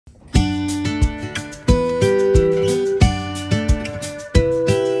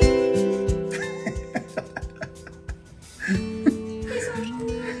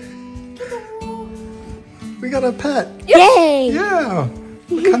got a pet. Yay! Yeah.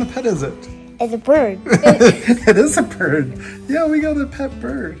 What kind of pet is it? It's a bird. It is a bird. Yeah, we got a pet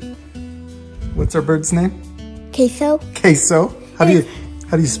bird. What's our bird's name? Queso. Queso. How do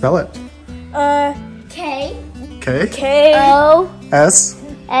you spell it? K. K. K. O. S.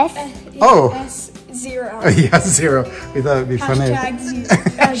 S. Oh. S0. Oh, yeah, 0. We thought it'd be funny.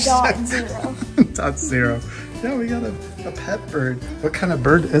 Dot 0. Dot 0. Yeah, we got a pet bird. What kind of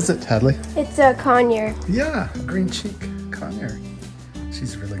bird is it, Hadley? It's a conure. Yeah, green cheek conure.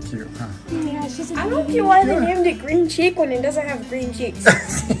 She's really cute, huh? Yeah, I don't know why they named it green cheek when it doesn't have green cheeks.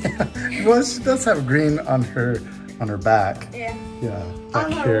 Yeah. Well, she does have green on her back. Yeah. Yeah. On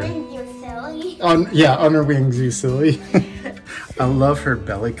back her here. wings, you're silly. On her wings, you silly. I love her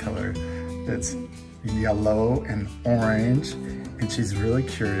belly color. It's yellow and orange, and she's really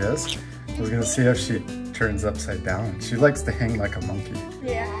curious. We're gonna see if she turns upside down. She likes to hang like a monkey.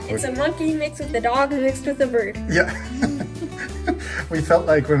 Yeah, it's a monkey mixed with a dog mixed with a bird. Yeah. We felt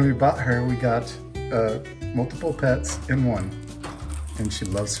like when we bought her, we got multiple pets in one. And she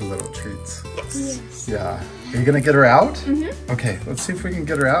loves her little treats. Yes. Yeah. Are you gonna get her out? Mm-hmm. Okay, let's see if we can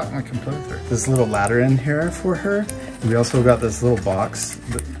get her out and I can play with her. This little ladder in here for her. We also got this little box,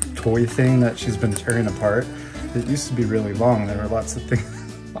 the toy thing that she's been tearing apart. It used to be really long. There were lots of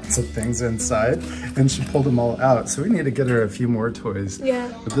things inside, and she pulled them all out. So we need to get her a few more toys.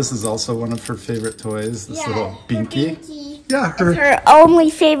 Yeah. But this is also one of her favorite toys, this little Binky. Yeah, Her only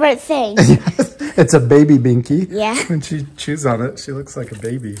favorite thing. it's a baby Binky. Yeah. When she chews on it, she looks like a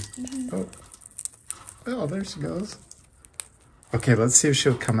baby. Oh, there she goes. Okay, let's see if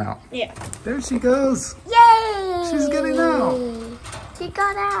she'll come out. Yeah. There she goes. Yay! She's getting out. She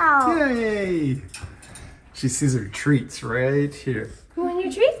got out. Yay! She sees her treats right here. You want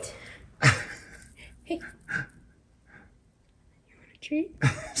your treat? Hey. You want a treat?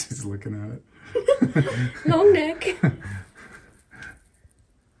 She's looking at it. Long neck.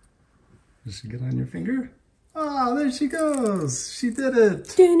 Does she get on your finger? Oh, there she goes. She did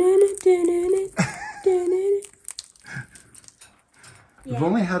it. We've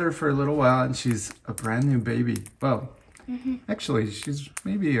only had her for a little while, and she's a brand new baby. Well, actually, she's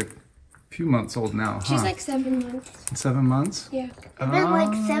maybe a few months old now, huh? She's like 7 months. 7 months? Yeah. It's been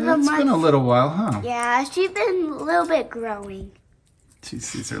like 7 months. It's been a little while, huh? Yeah, she's been a little bit growing. She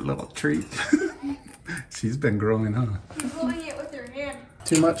sees her little treat. She's been growing, huh? She's holding it with her hand.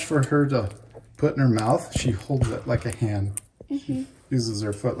 Too much for her to put in her mouth. She holds it like a hand. She uses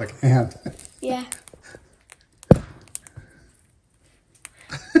her foot like a hand. Yeah.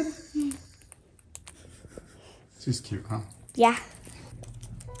 She's cute, huh? Yeah.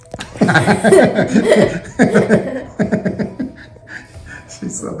 She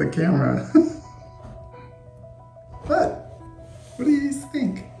saw the camera. What do you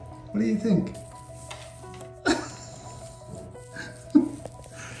think? What do you think?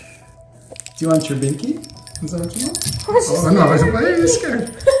 Do you want your Binky? Is that what you want? Oh no, why are you scared?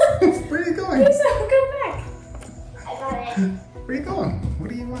 Where are you going? Come back. I got it. Where are you going? What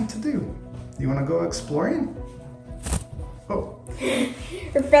do you want to do? You want to go exploring? Oh.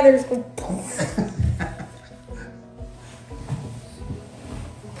 Her feathers go.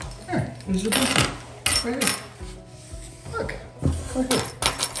 There, here's your Binky. Right here. Look. Right here.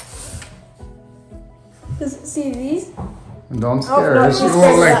 Does it see these? Don't scare her. She's She won't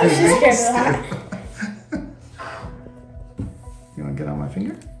scared like of that. She's this. scared of that. You want to get on my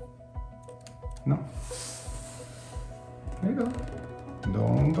finger? No? There you go.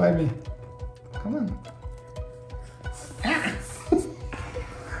 Don't bite me. Come on.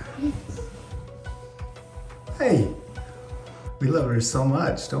 Hey, we love her so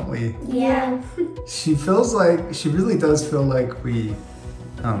much, don't we? Yeah. She really does feel like we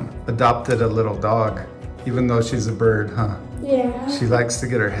adopted a little dog, even though she's a bird, huh? Yeah. She likes to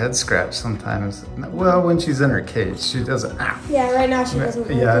get her head scratched sometimes. Well, when she's in her cage, she doesn't. Yeah, right now she doesn't.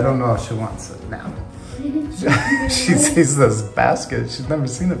 Yeah, I don't know if she wants it now. She sees this basket. She's never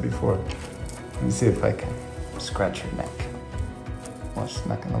seen it before. Let me see if I can scratch her neck. Well, she's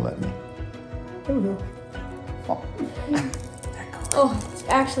not gonna let me. There we go. Oh. Oh, it's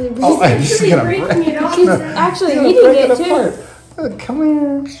actually She's gonna break breaking it off. She's actually Break eating it it too. apart. Come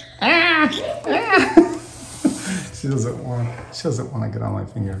here. She doesn't want to get on my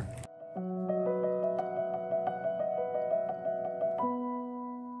finger.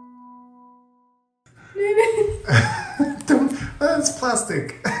 That's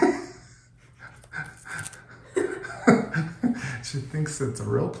plastic. She thinks it's a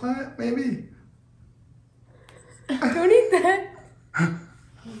real plant, maybe? Don't eat that.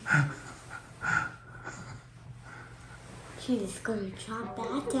 She's gonna chop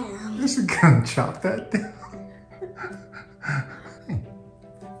that down. She's gonna chop that down.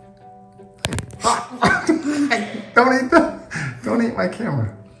 Hey, don't eat my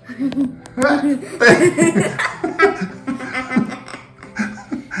camera.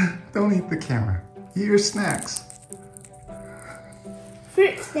 Don't eat the camera. Eat your snacks.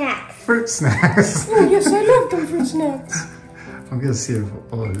 Fruit snacks. Fruit snacks. Oh, yes, I love them fruit snacks. I'm gonna see if,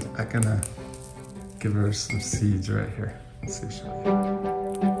 I'm gonna give her some seeds right here. Let's see if she'll.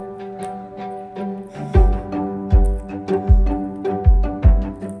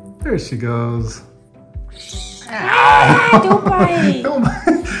 There she goes. Ah, don't bite. Don't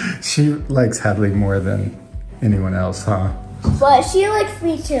bite. She likes Hadley more than anyone else, huh? But she likes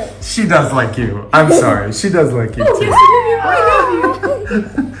me too. She does like you. I'm sorry. She does like you too. I love you.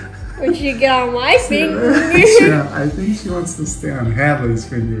 When she get on my finger. Yeah, I think she wants to stay on Hadley's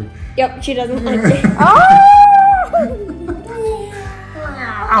finger. Yep, she doesn't like it.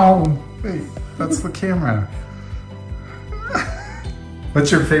 Ow! Wait, that's the camera.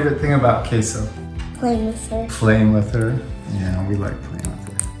 What's your favorite thing about Queso? Playing with her. Playing with her. Yeah, we like playing with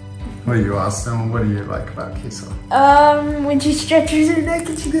her. What are you, Austin? What do you like about Queso? When she stretches her neck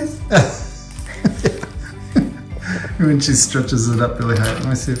and she goes. When she stretches it up really high. Let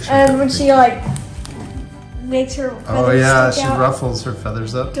me see if she. And when she like makes her feathers Oh yeah, stick she out. ruffles her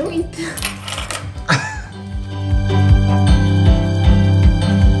feathers up. Don't eat them.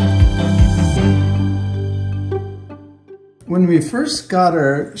 When we first got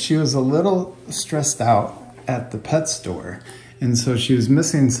her, she was a little stressed out at the pet store. And so she was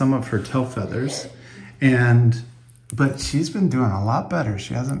missing some of her tail feathers. But she's been doing a lot better.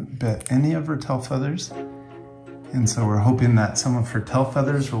 She hasn't bit any of her tail feathers. And so we're hoping that some of her tail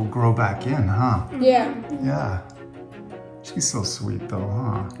feathers will grow back in, huh? Yeah. Yeah. She's so sweet though,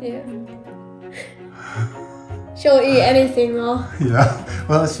 huh? Yeah. She'll eat anything though. Yeah.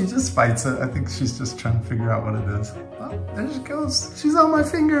 Well, she just bites it. I think she's just trying to figure out what it is. Oh, there she goes. She's on my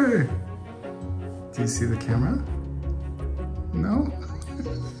finger. Do you see the camera? No?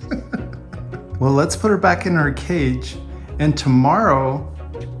 Well, let's put her back in her cage, and tomorrow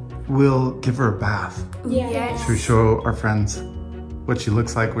we'll give her a bath. Yes. Should we show our friends what she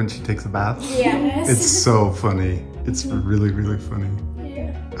looks like when she takes a bath? Yes. It's so funny. It's really, really funny.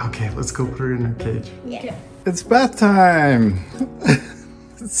 Yeah. Okay, let's go put her in her cage. Yeah. It's bath time.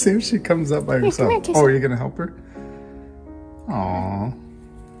 Let's see if she comes up by herself. here, Casey. Oh, are you gonna help her? Aww.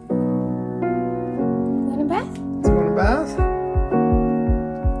 Want a bath? Do you want a bath?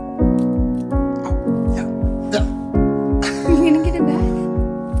 Oh, yeah. Are you gonna get a bath?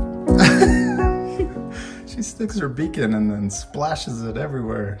 She sticks her beak in and then splashes it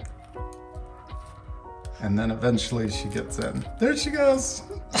everywhere. And then eventually she gets in. There she goes.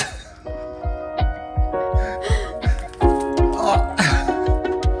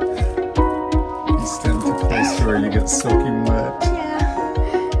 You stand too close to her, you get soaking wet. Yeah.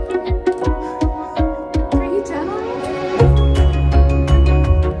 Are you done already?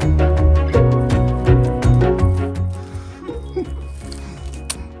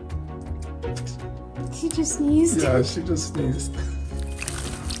 She just sneezed. Yeah, she just sneezed.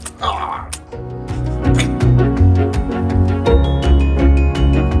 Ah.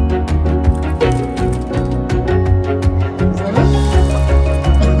 Is that it?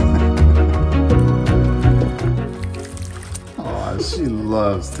 Aw, she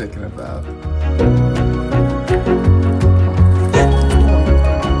loves taking a bath.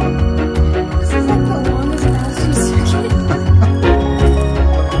 This is like the longest bath she's taken.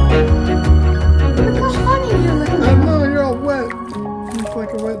 Look how funny you look. I know, you're all wet. You look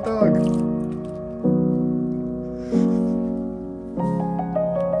like a wet dog.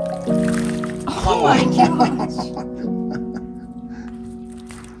 Oh my gosh.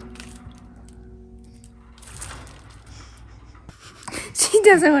 She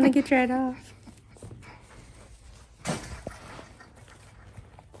doesn't want to get dried off.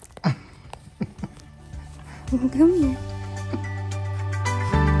 Come here.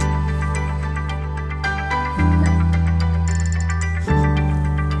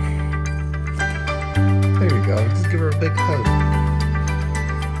 There you go. Just give her a big hug.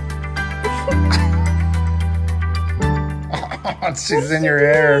 She's in your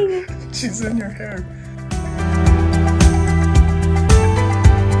hair. She's in your hair.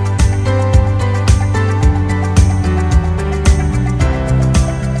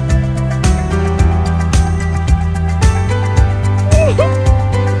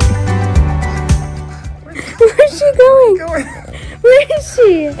 Where's she going? Going. Where is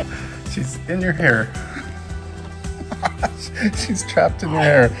she? She's in your hair. She's trapped in your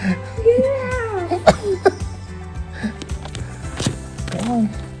hair. Yeah. Come on.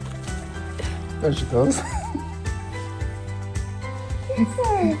 There she goes.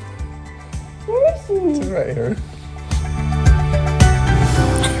 Where is she? She's right here.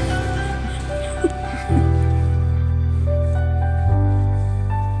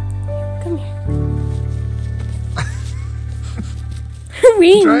 Come here.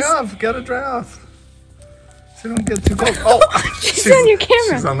 Wings. Dry off. Gotta dry off. So you don't get too cold. Oh, She's on your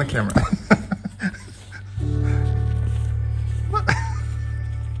camera. She's on the camera.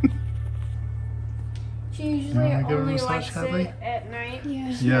 She usually wanna give her a only massage, likes Hadley? it at night.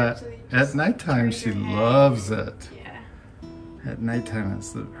 Yeah, at nighttime she loves it. Yeah. At nighttime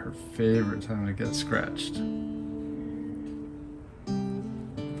it's her favorite time to get scratched.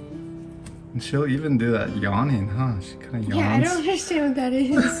 And she'll even do that yawning, huh? She kind of yawns. Yeah, I don't understand what that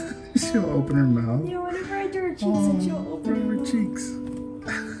is. She'll open her mouth. Yeah, whenever I do her cheeks, and she'll open Over her cheeks.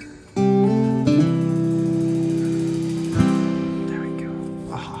 There we go.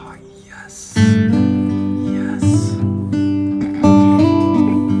 Oh, yes. Yes.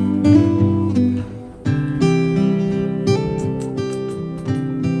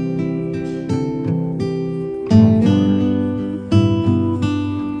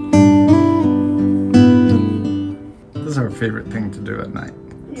 This is our favorite thing to do at night.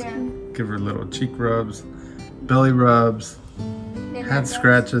 Yeah. Give her little cheek rubs, belly rubs, head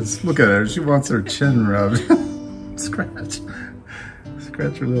scratches. Look at her, she wants her chin rubbed. Scratch.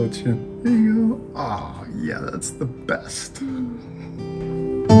 Scratch her little chin. There you go. Oh, yeah, that's the best.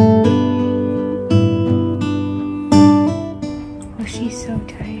 Oh, she's so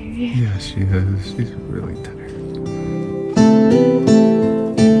tired. Yeah, she is. She's really tired.